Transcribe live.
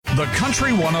The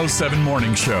Country 107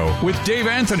 Morning Show with Dave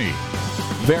Anthony.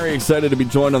 Very excited to be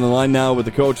joined on the line now with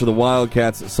the coach of the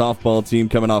Wildcats softball team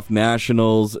coming off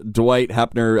nationals, Dwight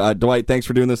Hepner. Dwight, thanks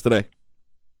for doing this today.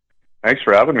 Thanks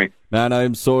for having me. Man,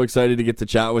 I'm so excited to get to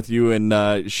chat with you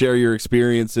and share your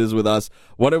experiences with us,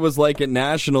 what it was like at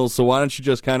nationals. So why don't you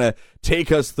just kind of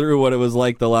take us through what it was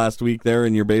like the last week there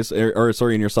in your in your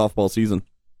softball season?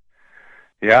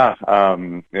 Yeah,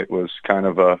 it was kind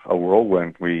of a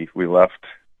whirlwind. We left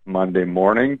Monday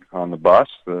morning on the bus,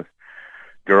 the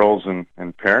girls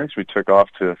and parents. We took off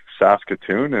to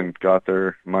Saskatoon and got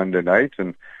there Monday night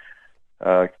and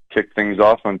kicked things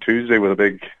off on Tuesday with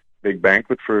a big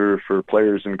banquet for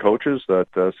players and coaches that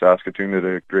Saskatoon did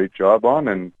a great job on,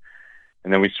 and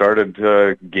then we started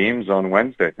games on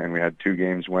Wednesday, and we had 2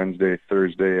 games Wednesday,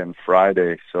 Thursday, and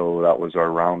Friday. So that was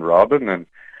our round robin, and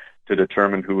to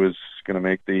determine who was going to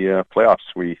make the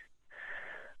playoffs. We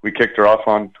kicked her off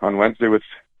on Wednesday with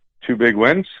 2 big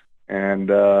wins, and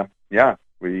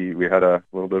we had a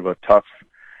little bit of a tough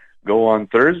go on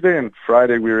Thursday, and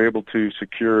Friday we were able to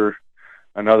secure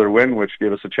another win, which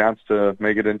gave us a chance to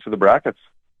make it into the brackets.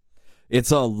 It's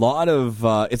a lot of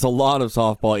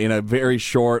softball in a very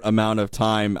short amount of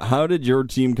time. How did your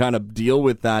team kind of deal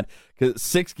with that? Because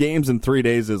 6 games in 3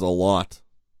 days is a lot.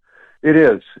 It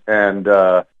is, and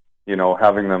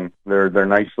having them, they're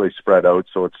nicely spread out,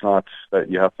 so it's not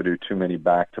that you have to do too many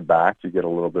back-to-back. You get a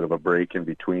little bit of a break in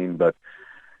between, but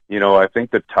I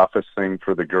think the toughest thing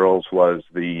for the girls was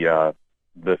the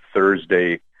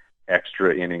Thursday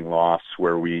extra inning loss,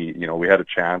 where we had a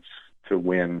chance to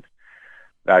win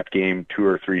that game 2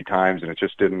 or 3 times, and it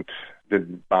just didn't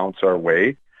bounce our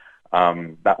way.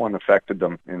 That one affected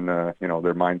them in their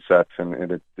mindset,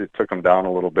 and it took them down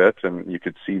a little bit, and you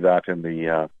could see that in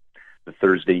the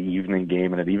Thursday evening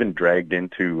game, and it even dragged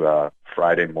into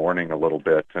Friday morning a little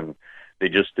bit, and they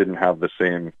just didn't have the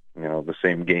same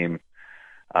game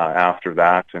after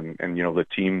that, and the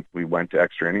team we went to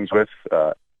extra innings with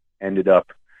ended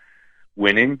up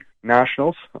winning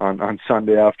nationals on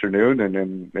Sunday afternoon,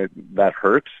 and that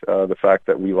hurt, the fact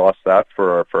that we lost that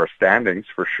for our standings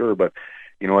for sure. But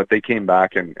you know what, they came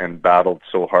back and battled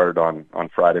so hard on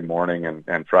Friday morning,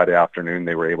 and Friday afternoon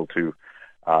they were able to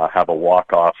have a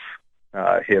walk-off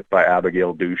hit by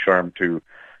Abigail Ducharme to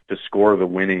score the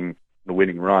winning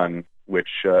run, which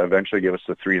eventually gave us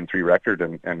the 3-3 record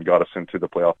and got us into the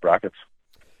playoff brackets.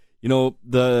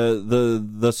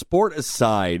 The sport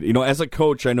aside, as a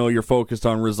coach, I know you're focused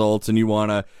on results and you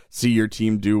want to see your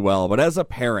team do well. But as a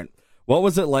parent, what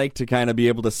was it like to kind of be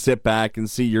able to sit back and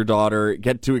see your daughter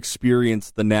get to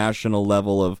experience the national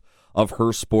level of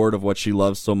her sport, of what she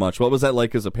loves so much? What was that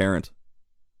like as a parent?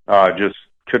 Just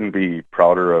couldn't be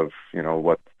prouder of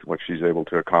what she's able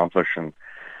to accomplish and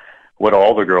what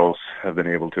all the girls have been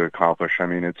able to accomplish. I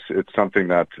mean, it's something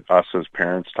that us as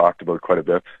parents talked about quite a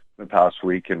bit the past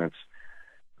week, and it's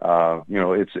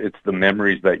the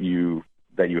memories that you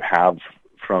have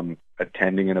from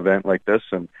attending an event like this,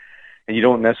 and you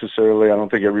don't necessarily, I don't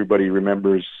think everybody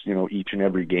remembers each and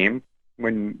every game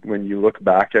when you look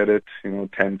back at it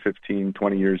 10, 15,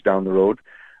 20 years down the road,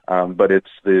 but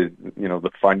it's the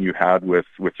fun you had with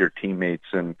your teammates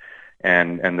and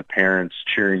the parents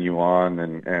cheering you on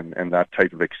and that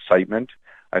type of excitement,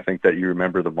 I think that you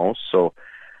remember the most. So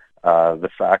the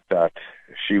fact that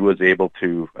she was able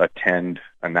to attend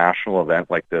a national event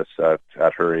like this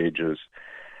at her age is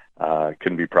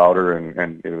couldn't be prouder,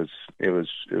 and it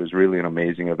was really an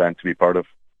amazing event to be part of.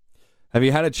 Have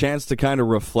you had a chance to kind of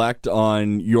reflect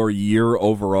on your year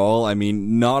overall? I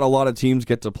mean, not a lot of teams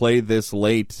get to play this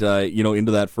late,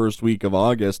 into that first week of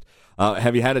August.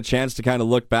 Have you had a chance to kind of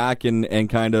look back and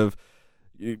kind of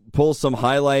pull some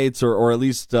highlights, or at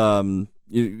least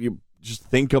you just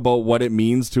think about what it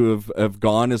means to have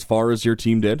gone as far as your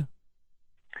team did?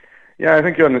 Yeah, I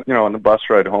think on the bus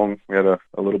ride home, we had a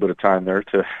little bit of time there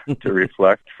to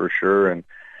reflect for sure, and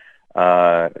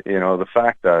the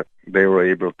fact that they were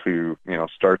able to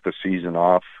start the season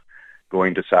off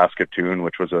going to Saskatoon,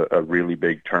 which was a really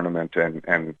big tournament,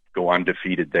 and go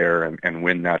undefeated there and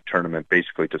win that tournament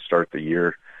basically to start the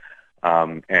year,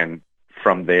 and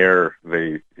from there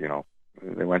they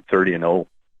went 30-0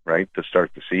 right to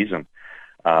start the season.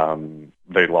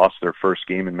 They lost their first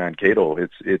game in Mankato.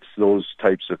 It's those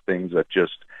types of things that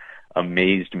just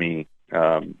amazed me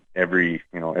every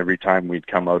time we'd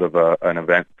come out of an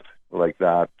event like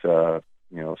that,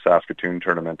 Saskatoon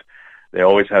tournament. They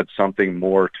always had something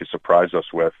more to surprise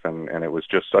us with, and it was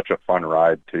just such a fun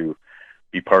ride to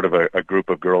be part of a group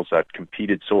of girls that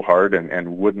competed so hard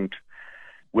and wouldn't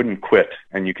quit.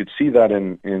 And you could see that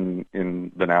in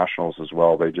the nationals as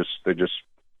well. They just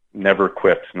never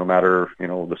quit, no matter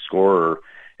the score, or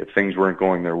if things weren't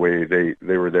going their way, they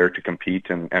were there to compete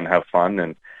and have fun,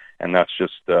 and that's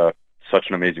just such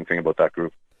an amazing thing about that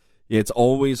group. It's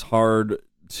always hard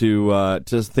to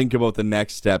think about the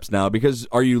next steps now, because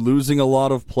are you losing a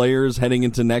lot of players heading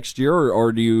into next year, or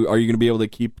are you going to be able to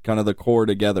keep kind of the core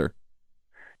together?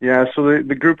 Yeah, so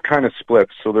the group kind of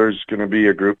splits. So there's going to be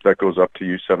a group that goes up to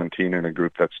U17 and a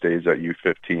group that stays at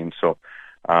U15. So,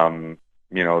 I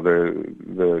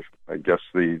guess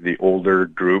the older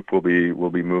group will be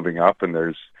moving up, and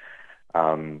there's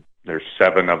 7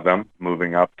 of them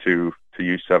moving up to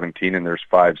U17, and there's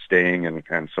 5 staying,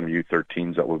 and some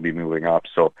U13s that will be moving up.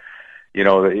 So,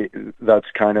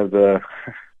 that's kind of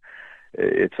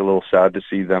it's a little sad to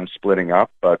see them splitting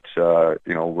up, but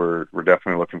we're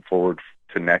definitely looking forward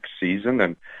to next season,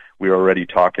 and we're already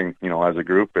talking, as a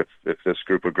group, if this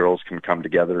group of girls can come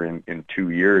together in 2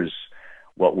 years,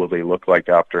 what will they look like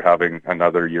after having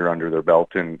another year under their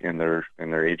belt in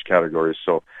their age categories.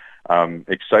 So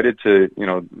excited to,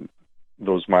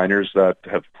 those minors that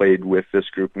have played with this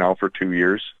group now for 2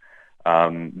 years,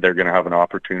 they're going to have an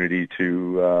opportunity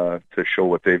to show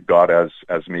what they've got as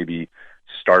maybe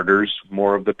starters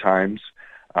more of the times.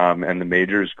 And the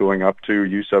majors going up to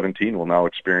U17 will now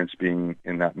experience being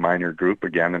in that minor group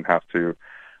again and have to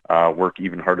work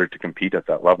even harder to compete at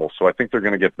that level. So I think they're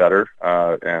going to get better,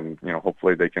 and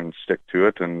hopefully they can stick to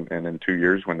it. And in 2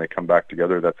 years, when they come back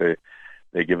together, that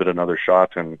they give it another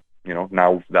shot. And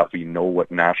now that we know what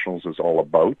nationals is all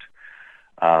about,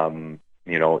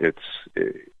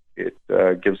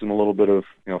 it gives them a little bit of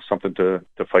something to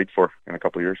fight for in a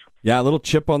couple of years. Yeah, a little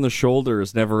chip on the shoulder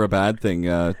is never a bad thing.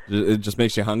 It just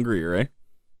makes you hungry, right?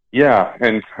 Yeah,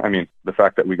 and I mean the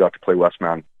fact that we got to play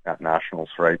Westman at nationals,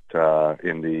 right,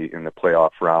 in the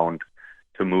playoff round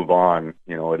to move on.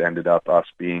 It ended up us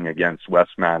being against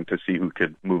Westman to see who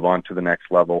could move on to the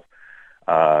next level,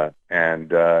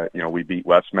 and we beat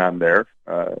Westman there.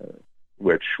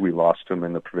 Which we lost them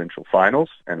in the provincial finals,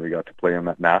 and we got to play them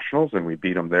at nationals, and we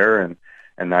beat them there,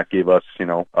 and that gave us,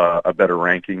 a better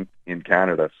ranking in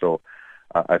Canada. So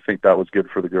I think that was good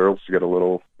for the girls to get a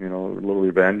little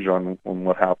revenge on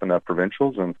what happened at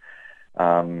provincials, and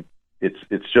it's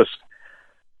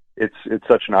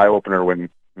such an eye opener when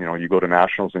you go to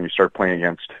nationals and you start playing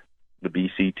against the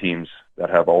BC teams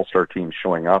that have all-star teams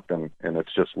showing up, and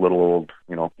it's just little old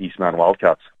Eastman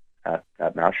Wildcats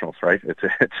at nationals, right?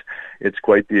 It's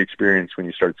quite the experience when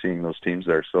you start seeing those teams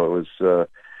there. So it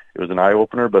was an eye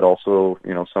opener, but also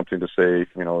something to say,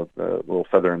 a little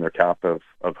feather in their cap of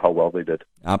how well they did.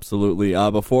 Absolutely.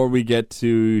 Before we get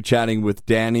to chatting with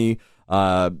Danny,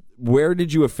 where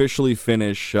did you officially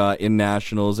finish in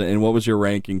nationals, and what was your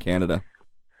rank in Canada?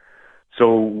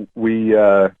 So we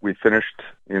finished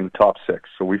in the top 6.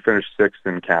 So we finished 6th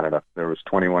in Canada. There was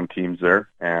 21 teams there,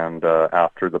 and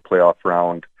after the playoff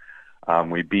round,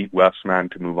 we beat Westman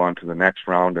to move on to the next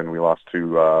round, and we lost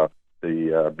to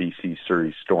the BC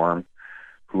Surrey Storm,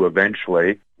 who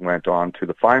eventually went on to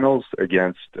the finals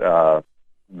against the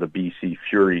BC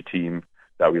Fury team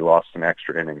that we lost in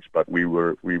extra innings. But we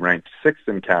ranked 6th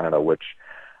in Canada, which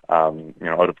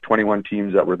out of 21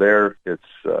 teams that were there, it's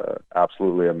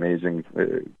absolutely amazing.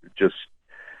 Just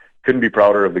couldn't be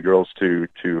prouder of the girls to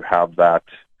have that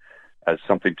as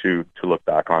something to look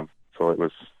back on. So it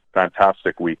was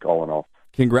fantastic week all in all.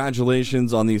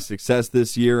 Congratulations on the success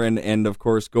this year, and of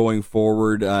course going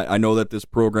forward. I know that this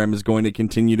program is going to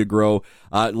continue to grow.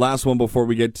 Last one before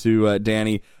we get to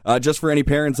Danny, just for any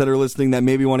parents that are listening that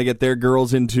maybe want to get their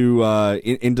girls into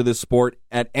this sport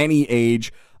at any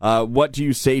age, what do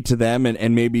you say to them,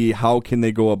 and maybe how can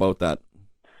they go about that?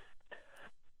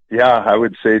 Yeah, I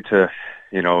would say to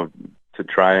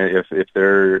try, if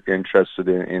they're interested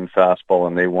in fastball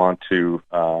and they want to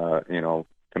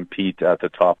compete at the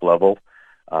top level.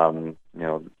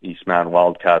 Eastman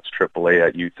Wildcats AAA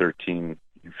at U13,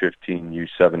 U15,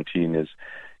 U17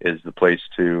 is the place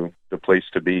to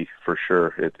be for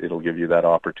sure. It'll give you that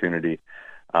opportunity.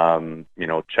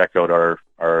 Check out our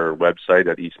website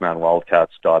at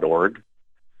eastmanwildcats.org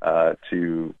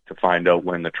to find out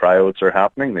when the tryouts are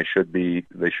happening. They should be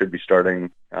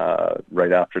starting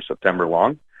right after September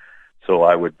long. So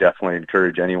I would definitely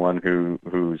encourage anyone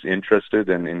who's interested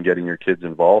in getting your kids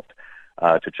involved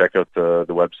to check out the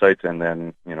website. And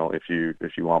then, if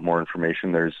you want more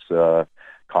information, there's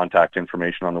contact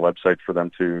information on the website for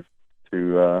them to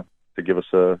give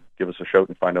us a shout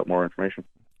and find out more information.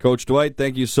 Coach Dwight,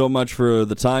 thank you so much for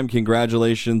the time.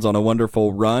 Congratulations on a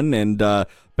wonderful run, and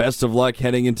best of luck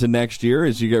heading into next year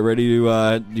as you get ready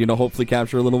to hopefully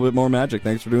capture a little bit more magic.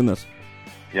 Thanks for doing this.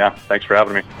 Yeah, thanks for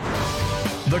having me.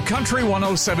 The Country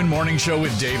 107 Morning Show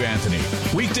with Dave Anthony.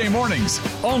 Weekday mornings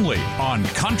only on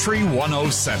Country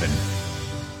 107.